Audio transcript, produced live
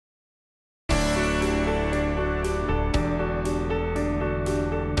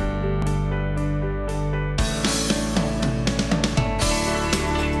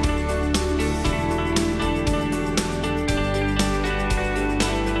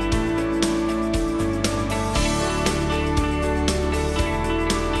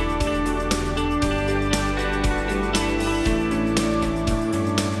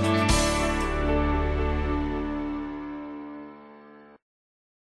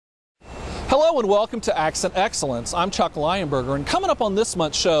Hello and welcome to Accent Excellence. I'm Chuck Lionberger, and coming up on this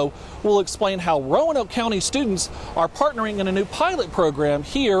month's show, we'll explain how Roanoke County students are partnering in a new pilot program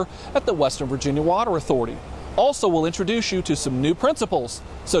here at the Western Virginia Water Authority. Also, we'll introduce you to some new principals.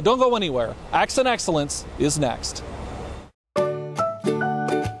 So don't go anywhere. Accent Excellence is next.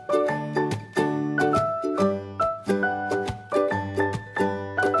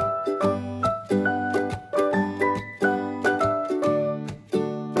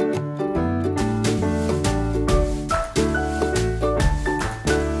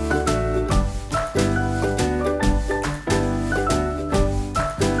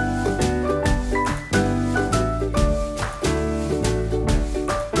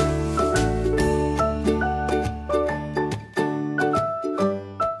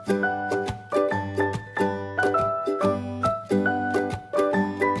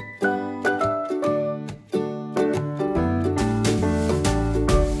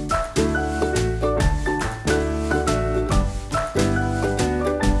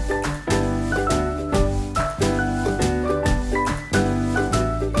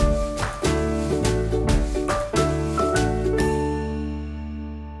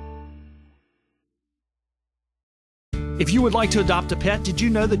 If you would like to adopt a pet, did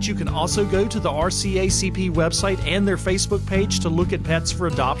you know that you can also go to the RCACP website and their Facebook page to look at pets for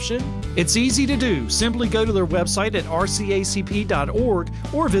adoption? It's easy to do. Simply go to their website at rcacp.org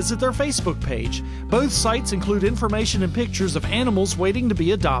or visit their Facebook page. Both sites include information and pictures of animals waiting to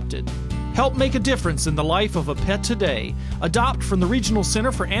be adopted. Help make a difference in the life of a pet today. Adopt from the Regional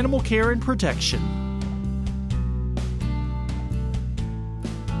Center for Animal Care and Protection.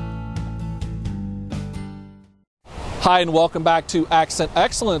 Hi and welcome back to Accent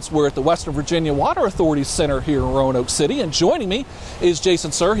Excellence. We're at the Western Virginia Water Authority Center here in Roanoke City, and joining me is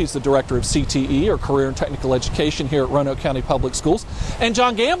Jason Sir. He's the Director of CTE, or Career and Technical Education, here at Roanoke County Public Schools. And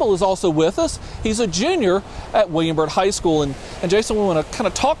John Gamble is also with us. He's a junior at William Byrd High School. And Jason, we want to kind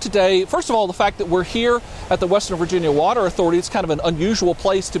of talk today, first of all, the fact that we're here at the Western Virginia Water Authority. It's kind of an unusual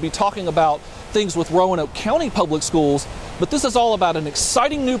place to be talking about things with Roanoke County Public Schools, but this is all about an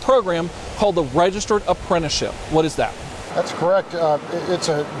exciting new program called the Registered Apprenticeship. What is that? That's correct. It's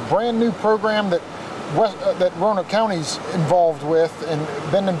a brand new program that Roanoke County's involved with,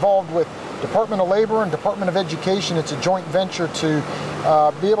 and been involved with Department of Labor and Department of Education. It's a joint venture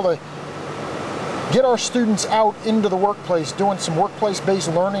to be able to get our students out into the workplace, doing some workplace-based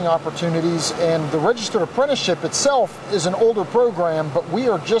learning opportunities. And the Registered Apprenticeship itself is an older program, but we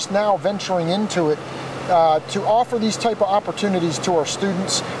are just now venturing into it to offer these type of opportunities to our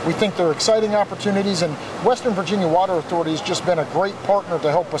students. We think they're exciting opportunities, and Western Virginia Water Authority has just been a great partner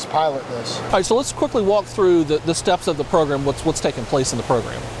to help us pilot this. All right, so let's quickly walk through the steps of the program, what's taking place in the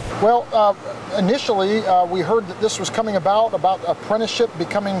program. Well, initially we heard that this was coming about apprenticeship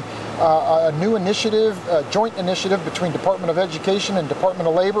becoming a new initiative, a joint initiative between Department of Education and Department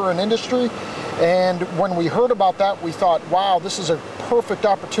of Labor and Industry. And when we heard about that, we thought, wow, this is a perfect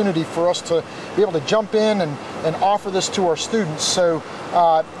opportunity for us to be able to jump in and offer this to our students. So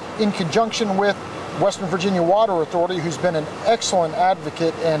in conjunction with Western Virginia Water Authority, who's been an excellent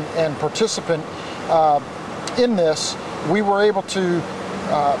advocate and participant in this, we were able to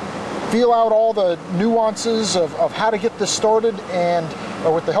feel out all the nuances of how to get this started, and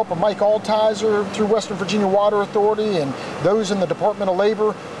with the help of Mike Altizer through Western Virginia Water Authority and those in the Department of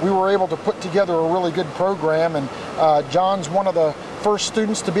Labor, we were able to put together a really good program, and John's one of the first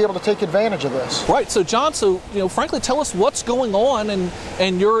students to be able to take advantage of this. Right, so John, frankly, tell us what's going on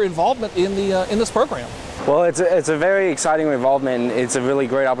and your involvement in this program. Well, it's a very exciting involvement. It's a really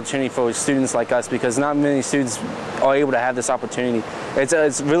great opportunity for students like us, because not many students are able to have this opportunity.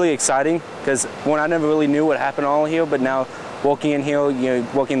 It's really exciting, because I never really knew what happened all here, but now walking in here,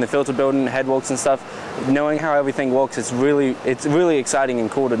 walking in the filter building, headwalks and stuff, knowing how everything works, it's really exciting and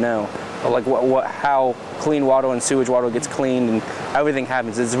cool to know, like how clean water and sewage water gets cleaned and everything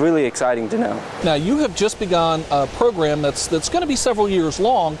happens. It's really exciting to know. Now, you have just begun a program that's going to be several years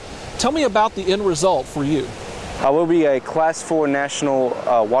long. Tell me about the end result for you. We'll be a Class 4 National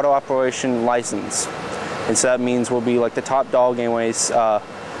Water Operation license. And so that means we'll be like the top dog anyways.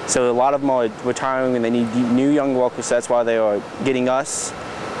 So a lot of them are retiring and they need new young workers. So that's why they are getting us,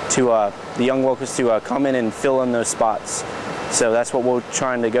 the young workers, to come in and fill in those spots. So that's what we're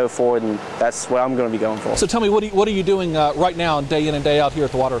trying to go for, and that's what I'm going to be going for. So tell me, what are you doing right now, day in and day out here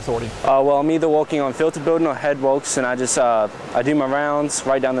at the Water Authority? Well, I'm either working on filter building or headwalks, and I just I do my rounds,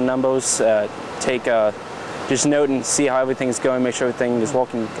 write down the numbers, just note and see how everything's going, make sure everything is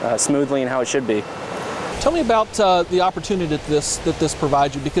walking smoothly and how it should be. Tell me about the opportunity that this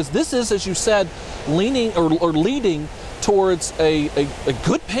provides you, because this is, as you said, leading towards a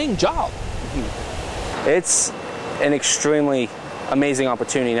good paying job. It's an extremely amazing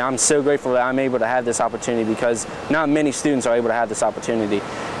opportunity. And I'm so grateful that I'm able to have this opportunity, because not many students are able to have this opportunity.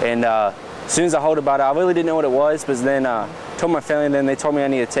 And as soon as I heard about it, I really didn't know what it was, but then told my family, and then they told me I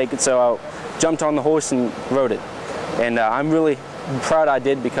needed to take it, so I jumped on the horse and rode it. And I'm really proud I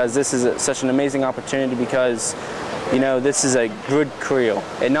did, because this is such an amazing opportunity, because you know, this is a good career,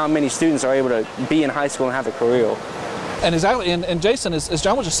 and not many students are able to be in high school and have a career. And exactly, and Jason, as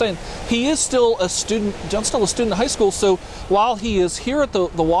John was just saying, he is still a student. John's still a student in high school. So while he is here at the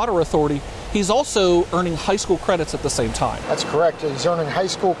Water Authority, he's also earning high school credits at the same time. That's correct. He's earning high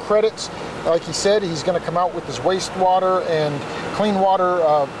school credits. Like he said, he's going to come out with his wastewater and clean water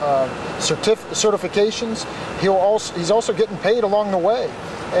certifications. He's also getting paid along the way.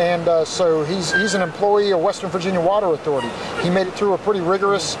 And so he's an employee of Western Virginia Water Authority. He made it through a pretty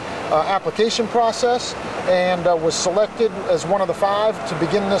rigorous application process and was selected as one of the 5 to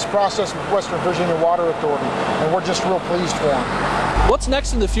begin this process with Western Virginia Water Authority. And we're just real pleased for him. What's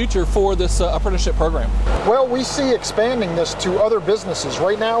next in the future for this apprenticeship program? Well, we see expanding this to other businesses.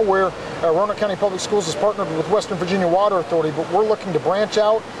 Right now, Roanoke County Public Schools is partnered with Western Virginia Water Authority, but we're looking to branch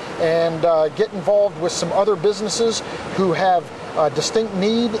out and get involved with some other businesses who have distinct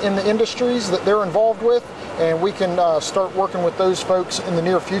need in the industries that they're involved with, and we can start working with those folks in the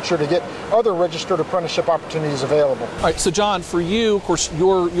near future to get other registered apprenticeship opportunities available. All right, so John, for you, of course,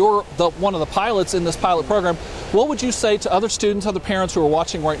 you're one of the pilots in this pilot program. What would you say to other students, other parents who are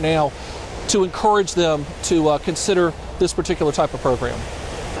watching right now, to encourage them to consider this particular type of program?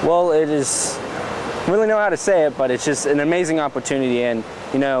 Well, it is, I don't really know how to say it, but it's just an amazing opportunity. And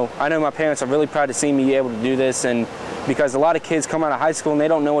you know, I know my parents are really proud to see me be able to do this, and because a lot of kids come out of high school and they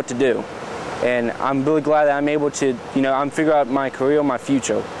don't know what to do. And I'm really glad that I'm able to, you know, I'm figure out my career, my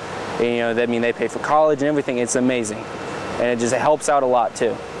future. And, you know, that mean they pay for college and everything. It's amazing. And it just helps out a lot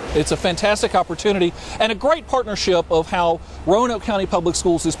too. It's a fantastic opportunity and a great partnership of how Roanoke County Public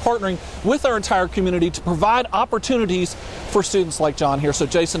Schools is partnering with our entire community to provide opportunities for students like John here. So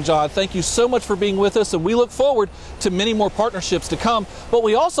Jason, John, thank you so much for being with us, and we look forward to many more partnerships to come, but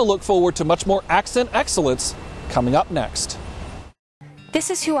we also look forward to much more accent excellence coming up next. This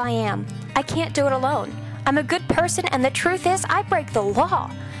is who I am. I can't do it alone. I'm a good person, and the truth is I break the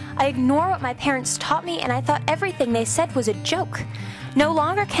law. I ignore what my parents taught me, and I thought everything they said was a joke. No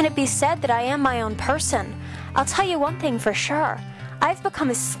longer can it be said that I am my own person. I'll tell you one thing for sure. I've become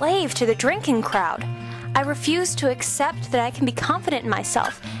a slave to the drinking crowd. I refuse to accept that I can be confident in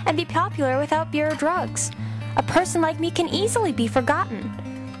myself and be popular without beer or drugs. A person like me can easily be forgotten.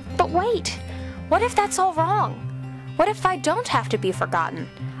 But wait, what if that's all wrong? What if I don't have to be forgotten?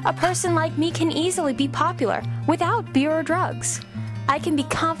 A person like me can easily be popular without beer or drugs. I can be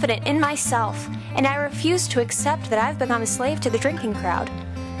confident in myself, and I refuse to accept that I've become a slave to the drinking crowd.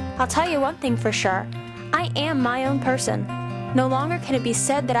 I'll tell you one thing for sure. I am my own person. No longer can it be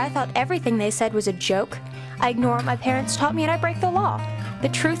said that I thought everything they said was a joke. I ignore what my parents taught me, and I break the law. The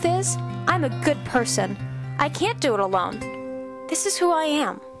truth is, I'm a good person. I can't do it alone. This is who I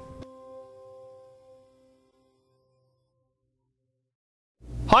am.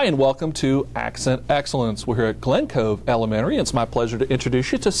 Hi and welcome to Accent Excellence. We're here at Glen Cove Elementary. It's my pleasure to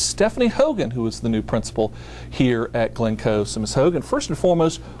introduce you to Stephanie Hogan, who is the new principal here at Glen Cove. So Ms. Hogan, first and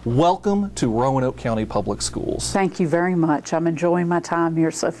foremost, welcome to Roanoke County Public Schools. Thank you very much. I'm enjoying my time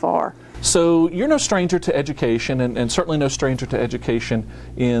here so far. So you're no stranger to education, and certainly no stranger to education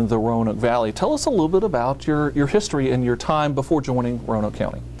in the Roanoke Valley. Tell us a little bit about your history and your time before joining Roanoke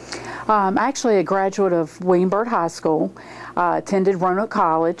County. I'm actually a graduate of William Byrd High School, attended Roanoke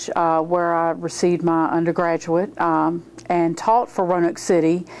College where I received my undergraduate and taught for Roanoke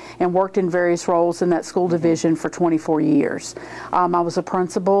City and worked in various roles in that school division for 24 years. I was a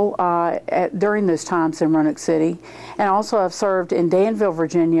principal during those times in Roanoke City, and also I've served in Danville,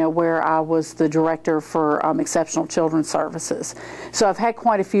 Virginia, where I was the director for Exceptional Children's Services. So I've had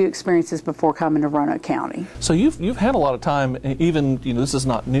quite a few experiences before coming to Roanoke County. So you've had a lot of time, even, you know, this is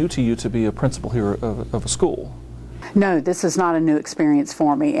not new to you to be a principal here of a school. No, this is not a new experience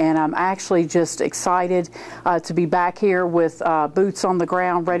for me, and I'm actually just excited to be back here with boots on the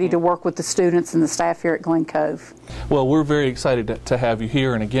ground, ready to work with the students and the staff here at Glen Cove. Well, we're very excited to have you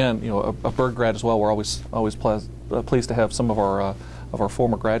here, and again, you know, a Byrd grad as well. We're always pleased to have some of our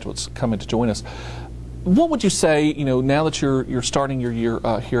former graduates come in to join us. What would you say, you know, now that you're starting your year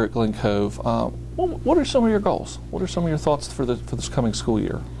here at Glen Cove? Well, what are some of your goals? What are some of your thoughts for this coming school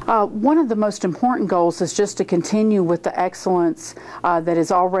year? One of the most important goals is just to continue with the excellence that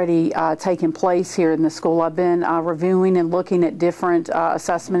is already taking place here in the school. I've been reviewing and looking at different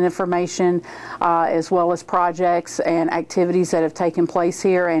assessment information as well as projects and activities that have taken place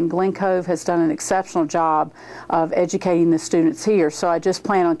here, and Glen Cove has done an exceptional job of educating the students here, so I just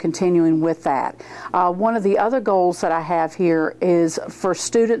plan on continuing with that. One of the other goals that I have here is for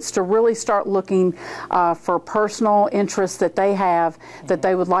students to really start looking for personal interests that they have that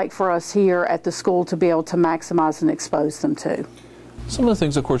they would like for us here at the school to be able to maximize and expose them to. Some of the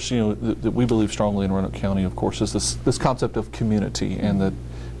things, of course, that we believe strongly in Roanoke County, of course, is this concept of community, and that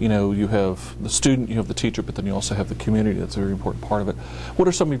you have the student, you have the teacher, but then you also have the community. That's a very important part of it. What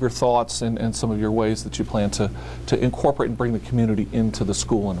are some of your thoughts and some of your ways that you plan to incorporate and bring the community into the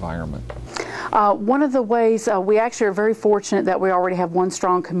school environment? One of the ways, we actually are very fortunate that we already have one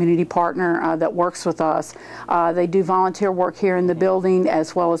strong community partner that works with us. They do volunteer work here in the building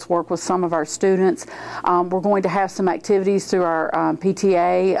as well as work with some of our students. We're going to have some activities through our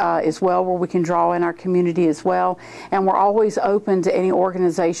PTA as well, where we can draw in our community as well. And we're always open to any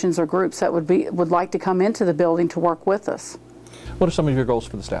organizations or groups that would like to come into the building to work with us. What are some of your goals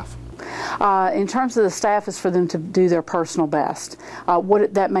for the staff? In terms of the staff, is for them to do their personal best.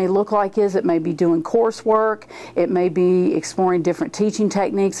 What that may look like is it may be doing coursework, it may be exploring different teaching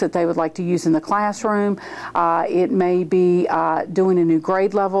techniques that they would like to use in the classroom, it may be doing a new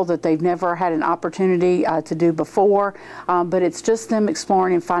grade level that they've never had an opportunity to do before, but it's just them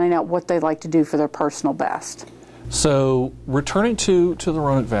exploring and finding out what they like to do for their personal best. So, returning to the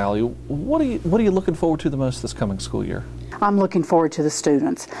Roanoke Valley, what are you looking forward to the most this coming school year? I'm looking forward to the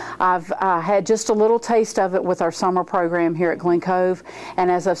students. I've had just a little taste of it with our summer program here at Glen Cove,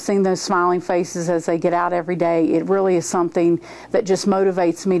 and as I've seen those smiling faces as they get out every day, it really is something that just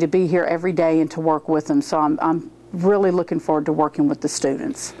motivates me to be here every day and to work with them. So I'm really looking forward to working with the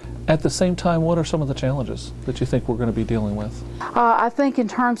students. At the same time, what are some of the challenges that you think we're going to be dealing with? I think in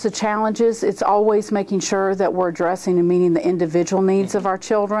terms of challenges, it's always making sure that we're addressing and meeting the individual needs of our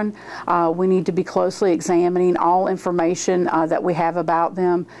children. We need to be closely examining all information that we have about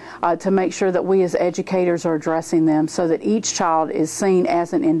them to make sure that we as educators are addressing them so that each child is seen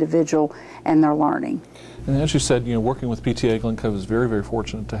as an individual and they're learning. And as you said, working with PTA, Glen Cove is very, very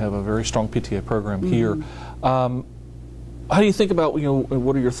fortunate to have a very strong PTA program here. How do you think about,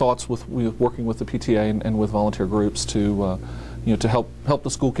 what are your thoughts with working with the PTA and with volunteer groups to help the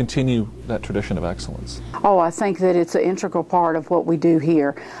school continue that tradition of excellence? Oh, I think that it's an integral part of what we do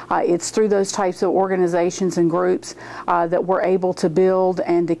here. It's through those types of organizations and groups that we're able to build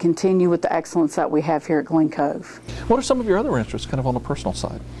and to continue with the excellence that we have here at Glen Cove. What are some of your other interests, kind of on the personal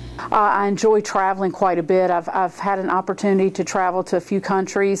side? I enjoy traveling quite a bit. I've had an opportunity to travel to a few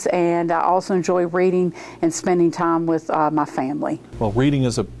countries, and I also enjoy reading and spending time with my family. Well, reading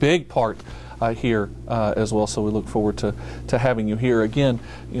is a big part here as well, so we look forward to having you here. Again,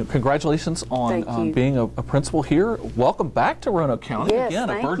 congratulations on being a principal here. Welcome back to Roanoke County. Yes,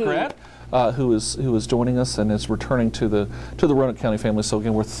 again, a bird you. grad who is joining us and is returning to the Roanoke County family. So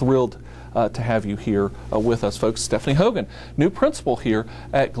again, we're thrilled to have you here with us, folks. Stephanie Hogan, new principal here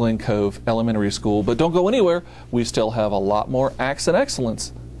at Glen Cove Elementary School. But don't go anywhere. We still have a lot more Accent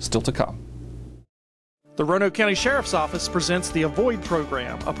Excellence still to come. The Roanoke County Sheriff's Office presents the Avoid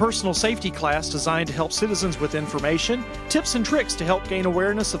Program, a personal safety class designed to help citizens with information, tips and tricks to help gain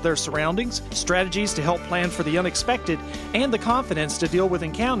awareness of their surroundings, strategies to help plan for the unexpected, and the confidence to deal with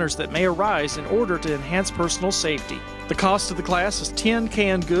encounters that may arise in order to enhance personal safety. The cost of the class is 10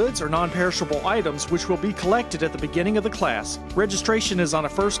 canned goods or non-perishable items, which will be collected at the beginning of the class. Registration is on a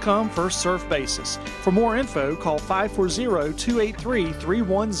first-come, first-served basis. For more info, call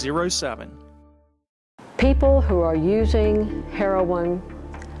 540-283-3107. People who are using heroin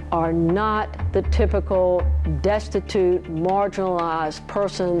are not the typical destitute, marginalized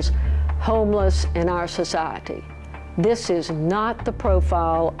persons, homeless in our society. This is not the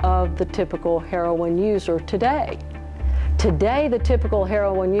profile of the typical heroin user today. Today, the typical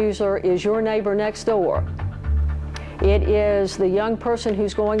heroin user is your neighbor next door. It is the young person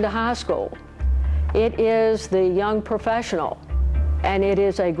who's going to high school. It is the young professional, and it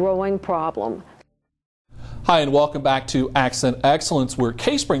is a growing problem. Hi, and welcome back to Accent Excellence. We're at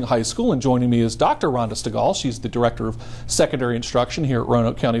Cave Spring High School, and joining me is Dr. Rhonda Stegall. She's the Director of Secondary Instruction here at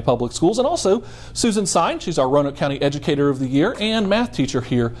Roanoke County Public Schools, and also Susan Sine. She's our Roanoke County Educator of the Year and math teacher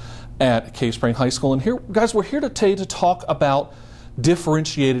here at Cave Spring High School. And here, guys, we're here today to talk about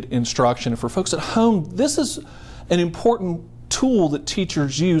differentiated instruction. And for folks at home, this is an important tool that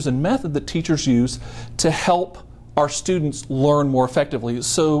teachers use and method that teachers use to help our students learn more effectively.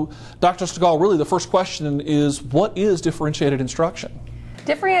 So, Dr. Stegall, really the first question is, what is differentiated instruction?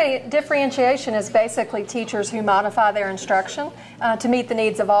 Differentiation is basically teachers who modify their instruction to meet the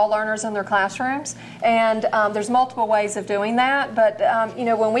needs of all learners in their classrooms, and there's multiple ways of doing that, but you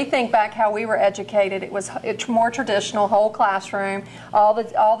know, when we think back how we were educated, it's more traditional, whole classroom, all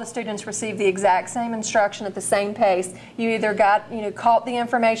the students received the exact same instruction at the same pace. You either caught the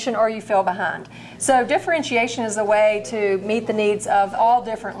information or you fell behind. So differentiation is a way to meet the needs of all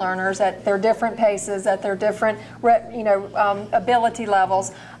different learners at their different paces, at their different ability levels.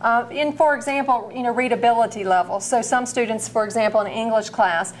 For example, readability levels. So some students, for example, in an English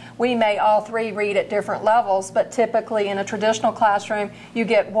class, we may all three read at different levels, but typically in a traditional classroom, you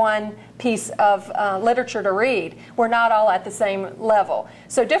get one piece of literature to read. We're not all at the same level.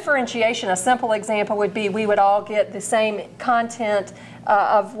 So differentiation, a simple example would be we would all get the same content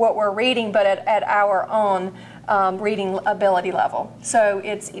of what we're reading, but at our own reading ability level. So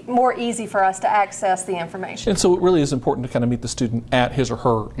it's more easy for us to access the information. And so it really is important to kind of meet the student at his or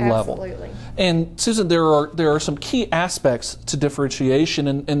her level. Absolutely. And Susan, there are some key aspects to differentiation,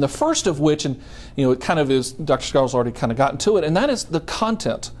 and the first of which, and it kind of is, Dr. Stegall's already kind of gotten to it, and that is the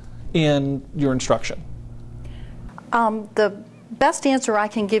content in your instruction. The best answer I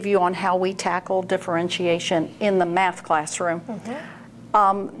can give you on how we tackle differentiation in the math classroom.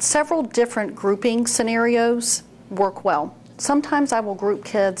 Several different grouping scenarios work well. Sometimes I will group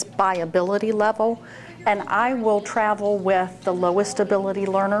kids by ability level, and I will travel with the lowest ability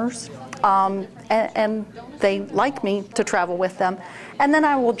learners, and they like me to travel with them. And then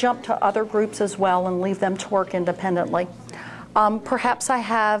I will jump to other groups as well and leave them to work independently. Perhaps I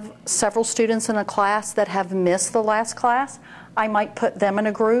have several students in a class that have missed the last class. I might put them in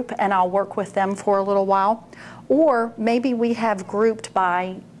a group and I'll work with them for a little while. Or maybe we have grouped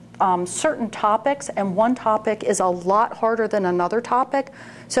by certain topics, and one topic is a lot harder than another topic.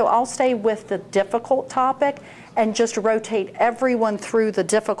 So I'll stay with the difficult topic and just rotate everyone through the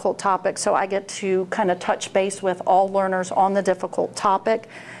difficult topic, so I get to kind of touch base with all learners on the difficult topic.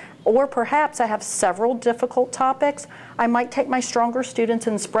 Or perhaps I have several difficult topics. I might take my stronger students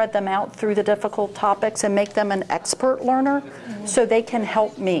and spread them out through the difficult topics and make them an expert learner so they can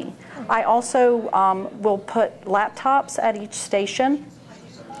help me. I also will put laptops at each station,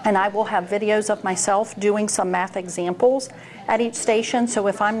 and I will have videos of myself doing some math examples at each station, so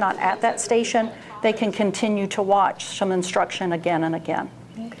if I'm not at that station, they can continue to watch some instruction again and again.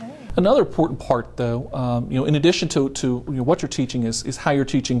 Another important part, though, in addition to what you're teaching is how you're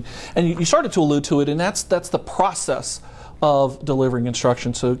teaching, and you started to allude to it, and that's the process of delivering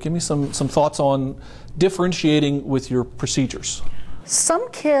instruction. So give me some thoughts on differentiating with your procedures.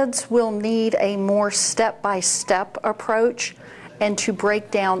 Some kids will need a more step-by-step approach, and to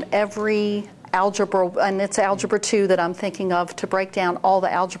break down every algebra, and it's Algebra 2 that I'm thinking of, to break down all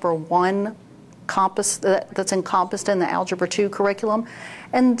the Algebra 1 that's encompassed in the Algebra 2 curriculum.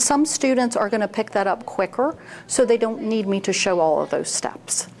 And some students are going to pick that up quicker, so they don't need me to show all of those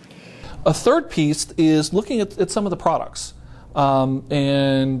steps. A third piece is looking at some of the products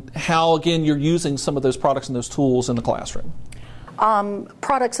and how, again, you're using some of those products and those tools in the classroom.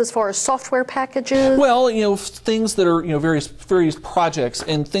 Products as far as software packages? Well, things that are, various projects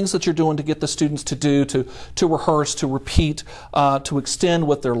and things that you're doing to get the students to do, to rehearse, to repeat, to extend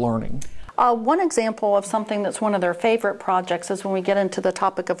what they're learning. One example of something that's one of their favorite projects is when we get into the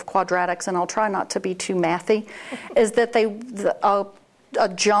topic of quadratics, and I'll try not to be too mathy, is that a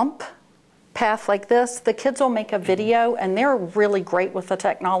jump path like this, the kids will make a video, and they're really great with the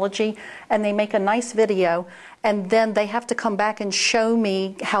technology, and they make a nice video, and then they have to come back and show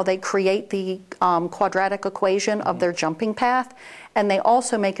me how they create the quadratic equation of their jumping path, and they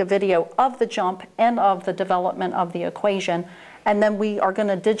also make a video of the jump and of the development of the equation. And then we are going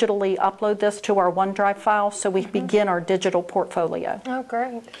to digitally upload this to our OneDrive file, so we begin our digital portfolio. Oh,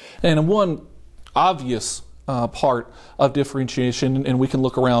 great. And one obvious part of differentiation, and we can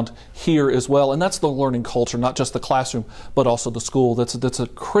look around here as well, and that's the learning culture, not just the classroom, but also the school. That's a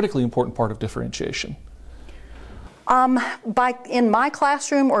critically important part of differentiation. In my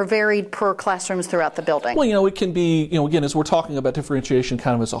classroom, or varied per classrooms throughout the building? Well, it can be, again, as we're talking about differentiation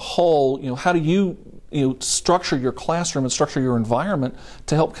kind of as a whole, how do you structure your classroom and structure your environment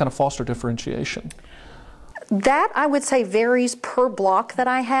to help kind of foster differentiation? That, I would say, varies per block that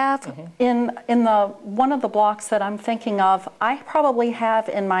I have. In one of the blocks that I'm thinking of, I probably have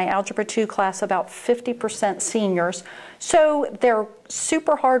in my Algebra 2 class about 50% seniors. So they're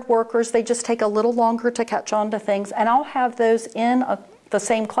super hard workers. They just take a little longer to catch on to things. And I'll have those in the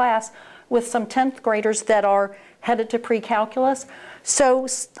same class with some 10th graders that are headed to pre-calculus. So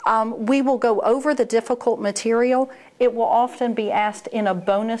we will go over the difficult material. It will often be asked in a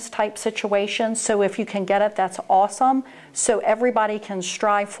bonus type situation. So if you can get it, that's awesome. So everybody can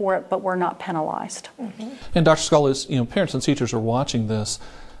strive for it, but we're not penalized. And Dr. Skull, as parents and teachers are watching this,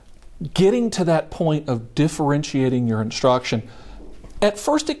 getting to that point of differentiating your instruction, at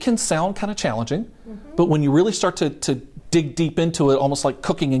first it can sound kind of challenging, but when you really start to dig deep into it, almost like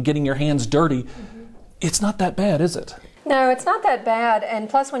cooking and getting your hands dirty, it's not that bad, is it? No, it's not that bad, and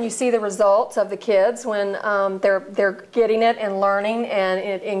plus when you see the results of the kids when they're getting it and learning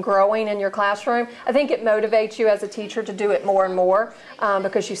and growing in your classroom, I think it motivates you as a teacher to do it more and more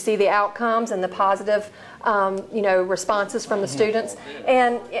because you see the outcomes and the positive responses from the students.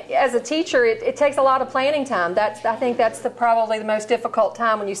 And as a teacher, it takes a lot of planning time. I think that's probably the most difficult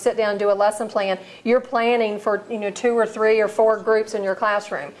time when you sit down and do a lesson plan. You're planning for 2 or 3 or 4 groups in your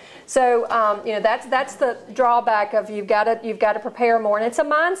classroom. So that's the drawback of you've got to prepare more, and it's a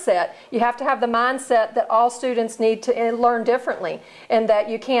mindset. You have to have the mindset that all students need to learn differently, and that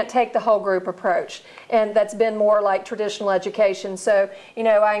you can't take the whole group approach. And that's been more like traditional education. So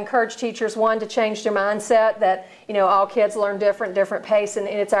I encourage teachers, one, to change their mindset that all kids learn different pace, and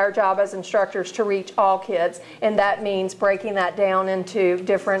it's our job as instructors to reach all kids, and that means breaking that down into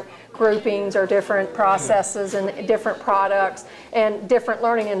different groupings or different processes and different products and different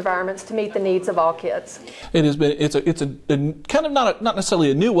learning environments to meet the needs of all kids. It's a kind of not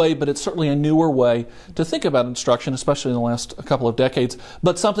necessarily a new way, but it's certainly a newer way to think about instruction, especially in the last couple of decades,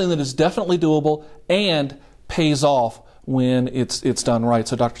 but something that is definitely doable and pays off when it's done right.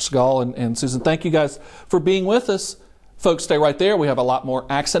 So Dr. Segal and Susan, thank you guys for being with us. Folks, stay right there. We have a lot more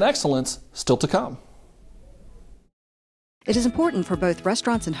Accent Excellence still to come. It is important for both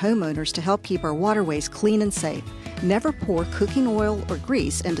restaurants and homeowners to help keep our waterways clean and safe. Never pour cooking oil or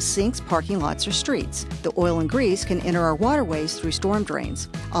grease into sinks, parking lots, or streets. The oil and grease can enter our waterways through storm drains.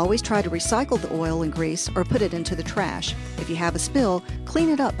 Always try to recycle the oil and grease or put it into the trash. If you have a spill, clean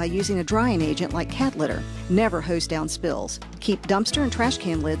it up by using a drying agent like cat litter. Never hose down spills. Keep dumpster and trash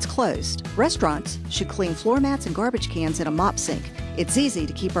can lids closed. Restaurants should clean floor mats and garbage cans in a mop sink. It's easy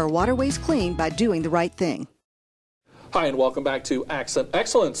to keep our waterways clean by doing the right thing. Hi, and welcome back to Accent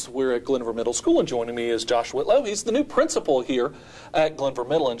Excellence. We're at Glenvar Middle School, and joining me is Josh Whitlow. He's the new principal here at Glenvar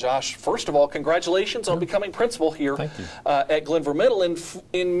Middle. And Josh, first of all, congratulations on becoming principal here at Glenvar Middle. And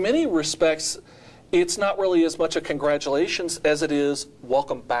in many respects, it's not really as much a congratulations as it is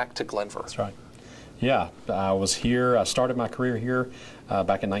welcome back to Glenvar. That's right. Yeah, I was here. I started my career here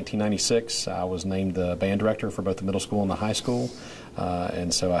back in 1996. I was named the band director for both the middle school and the high school.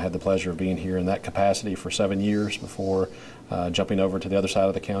 And so I had the pleasure of being here in that capacity for 7 years before jumping over to the other side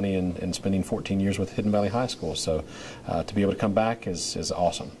of the county and spending 14 years with Hidden Valley High School. So to be able to come back is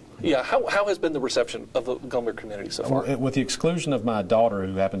awesome. Yeah, how has been the reception of the Glenvar community so far? With the exclusion of my daughter,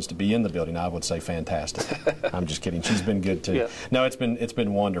 who happens to be in the building, I would say fantastic. I'm just kidding. She's been good too. Yeah. No, it's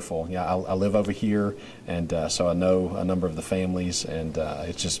been wonderful. Yeah, I live over here, and so I know a number of the families, and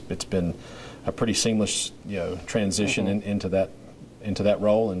it's been a pretty seamless transition into that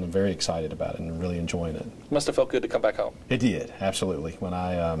role, and I'm very excited about it and really enjoying it. Must have felt good to come back home. It did, absolutely. When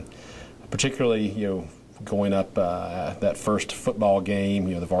I, particularly, going up that first football game,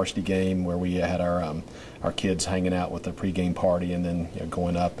 the varsity game where we had our kids hanging out with the pregame party, and then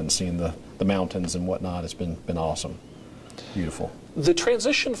going up and seeing the mountains and whatnot, it's been awesome, beautiful. The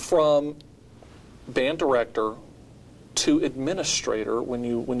transition from band director to administrator when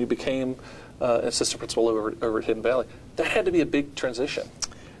you became assistant principal over at Hidden Valley, that had to be a big transition.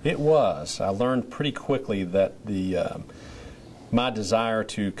 It was. I learned pretty quickly that my desire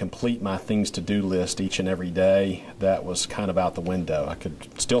to complete my things to do list each and every day, that was kind of out the window. I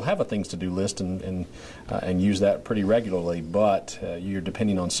could still have a things to do list and use that pretty regularly, but you're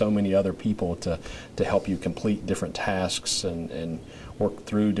depending on so many other people to help you complete different tasks and work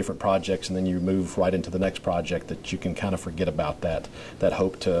through different projects, and then you move right into the next project, that you can kind of forget about that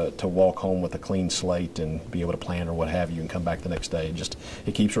hope to walk home with a clean slate and be able to plan or what have you and come back the next day.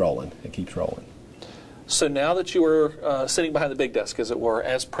 It keeps rolling. It keeps rolling. So now that you are sitting behind the big desk, as it were,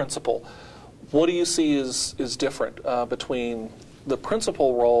 as principal, what do you see is different between the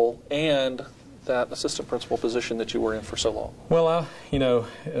principal role and that assistant principal position that you were in for so long? Well,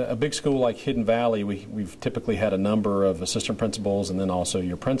 a big school like Hidden Valley, we've typically had a number of assistant principals and then also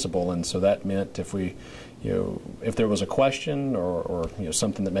your principal, and so that meant if there was a question or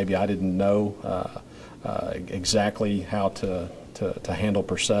something that maybe I didn't know exactly how to to handle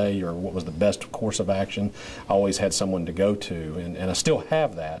per se, or what was the best course of action. I always had someone to go to, and I still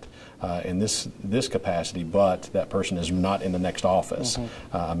have that in this capacity, but that person is not in the next office.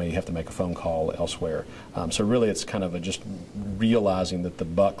 I may have to make a phone call elsewhere. So really it's kind of just realizing that the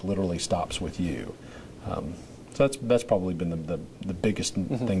buck literally stops with you. So that's probably been the biggest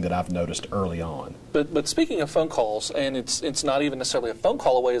thing that I've noticed early on. But speaking of phone calls, and it's not even necessarily a phone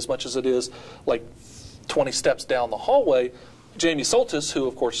call away as much as it is like 20 steps down the hallway, Jamie Soltis, who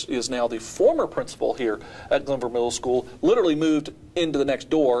of course is now the former principal here at Glenvar Middle School, literally moved into the next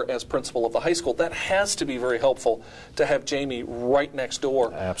door as principal of the high school. That has to be very helpful to have Jamie right next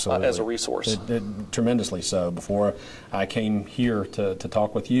door as a resource. Tremendously so. Before I came here to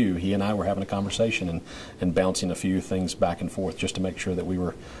talk with you, he and I were having a conversation and bouncing a few things back and forth just to make sure that we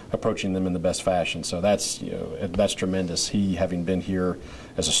were approaching them in the best fashion. So that's that's tremendous. He, having been here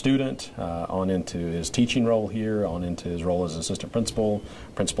as a student, on into his teaching role here, on into his role as assistant principal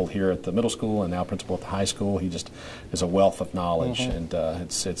here at the middle school, and now principal at the high school. He just is a wealth of knowledge, and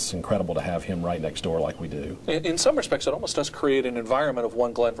it's incredible to have him right next door like we do. In some respects, it almost does create an environment of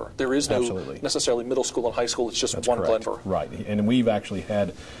one Glenvar. There is no necessarily middle school and high school. It's just one Glenvar. Right, and we've actually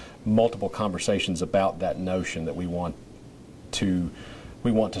had multiple conversations about that notion that we want to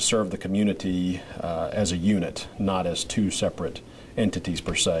serve the community as a unit, not as two separate entities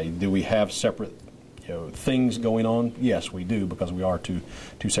per se. Do we have separate things going on? Yes, we do, because we are two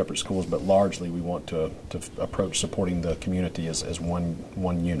separate schools, but largely we want to approach supporting the community as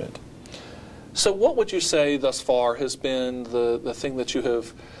one unit. So what would you say thus far has been the thing that you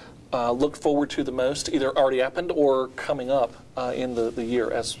have looked forward to the most, either already happened or coming up in the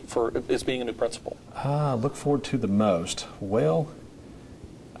year as being a new principal? Look forward to the most. Well,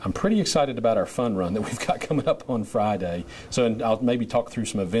 I'm pretty excited about our fun run that we've got coming up on Friday. So I'll maybe talk through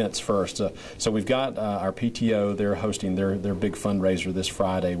some events first. So we've got our PTO. They're hosting their big fundraiser this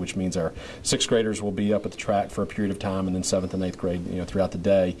Friday, which means our 6th graders will be up at the track for a period of time, and then 7th and 8th grade throughout the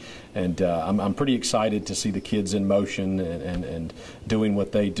day. And I'm pretty excited to see the kids in motion and doing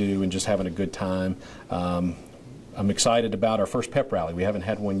what they do and just having a good time. I'm excited about our first pep rally. We haven't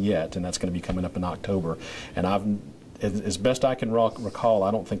had one yet, and that's going to be coming up in October. And as best I can recall, I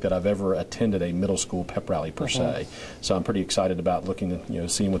don't think that I've ever attended a middle school pep rally per se. So I'm pretty excited about looking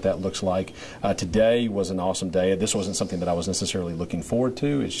at, seeing what that looks like. Today was an awesome day. This wasn't something that I was necessarily looking forward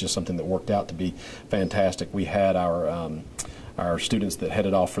to. It's just something that worked out to be fantastic. We had our students that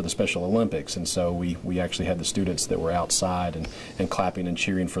headed off for the Special Olympics, and so we actually had the students that were outside and clapping and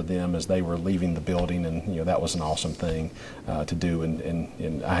cheering for them as they were leaving the building, and that was an awesome thing to do.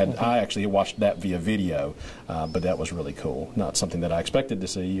 And I actually watched that via video, but that was really cool. Not something that I expected to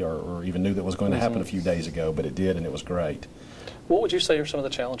see or even knew that was going to happen a few days ago, but it did, and it was great. What would you say are some of the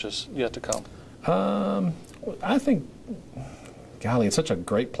challenges yet to come? I think, golly, it's such a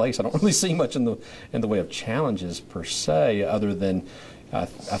great place. I don't really see much in the way of challenges per se, other than I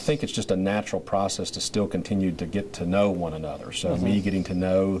think it's just a natural process to still continue to get to know one another. So me getting to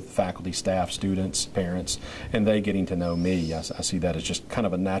know faculty, staff, students, parents, and they getting to know me. I see that as just kind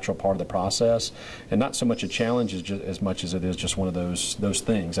of a natural part of the process, and not so much a challenge as much as it is just one of those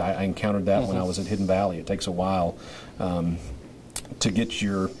things. I encountered that when I was at Hidden Valley. It takes a while to get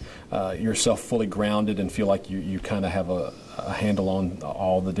yourself fully grounded and feel like you kind of have a handle on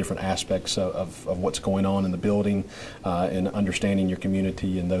all the different aspects of what's going on in the building and understanding your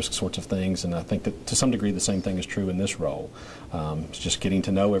community and those sorts of things. And I think that to some degree the same thing is true in this role. It's just getting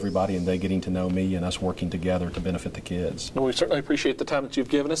to know everybody and they getting to know me and us working together to benefit the kids. Well, we certainly appreciate the time that you've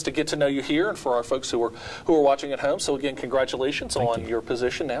given us to get to know you here and for our folks who are watching at home. So again, congratulations on your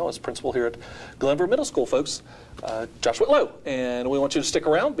position now as principal here at Glenvar Middle School, folks. Josh Whitlow, and we want you to stick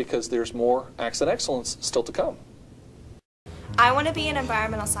around because there's more Accent Excellence still to come. I want to be an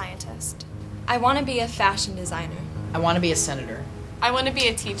environmental scientist. I want to be a fashion designer. I want to be a senator. I want to be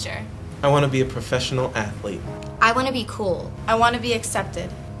a teacher. I want to be a professional athlete. I want to be cool. I want to be accepted.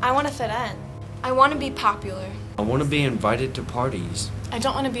 I want to fit in. I want to be popular. I want to be invited to parties. I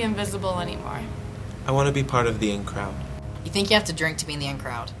don't want to be invisible anymore. I want to be part of the in crowd. You think you have to drink to be in the in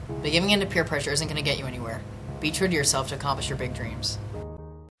crowd, but giving in to peer pressure isn't going to get you anywhere. Be true to yourself to accomplish your big dreams.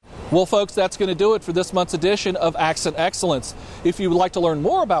 Well, folks, that's going to do it for this month's edition of Accent Excellence. If you would like to learn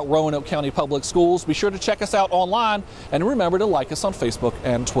more about Roanoke County Public Schools, be sure to check us out online and remember to like us on Facebook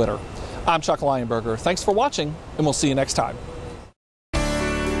and Twitter. I'm Chuck Lionberger. Thanks for watching, and we'll see you next time.